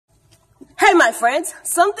Hey, my friends,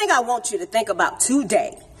 something I want you to think about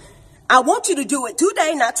today. I want you to do it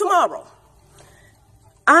today, not tomorrow.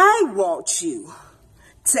 I want you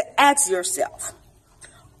to ask yourself,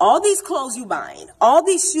 all these clothes you buying, all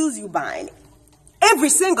these shoes you buying, every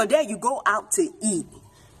single day you go out to eat,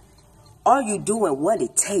 are you doing what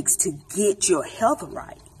it takes to get your health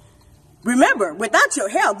right? Remember, without your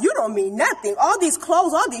health, you don't mean nothing. All these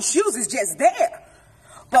clothes, all these shoes is just there.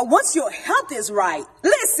 But once your health is right,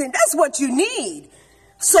 listen, that's what you need.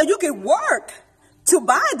 So you can work to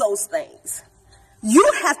buy those things. You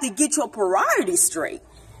have to get your priorities straight.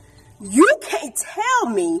 You can't tell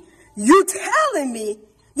me, you telling me,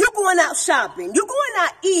 you're going out shopping, you're going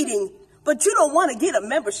out eating, but you don't want to get a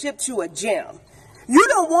membership to a gym. You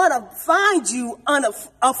don't want to find you an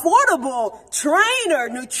affordable trainer,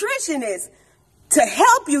 nutritionist to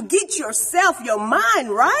help you get yourself, your mind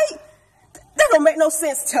right. That don't make no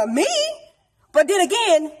sense to me. But then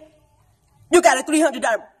again, you got a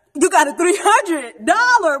 $300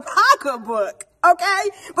 pocketbook, okay?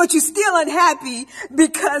 But you're still unhappy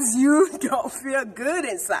because you don't feel good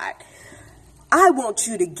inside. I want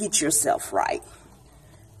you to get yourself right.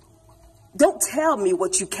 Don't tell me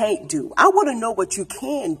what you can't do. I want to know what you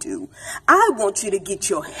can do. I want you to get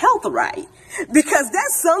your health right because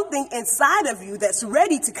that's something inside of you that's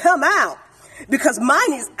ready to come out because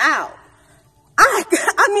mine is out.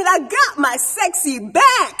 I got my sexy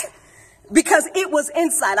back because it was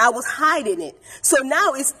inside. I was hiding it. So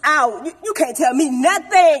now it's out. You can't tell me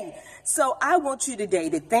nothing. So I want you today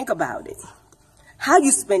to think about it. How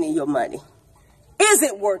you spending your money? Is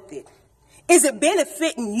it worth it? Is it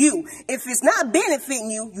benefiting you? If it's not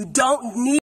benefiting you, you don't need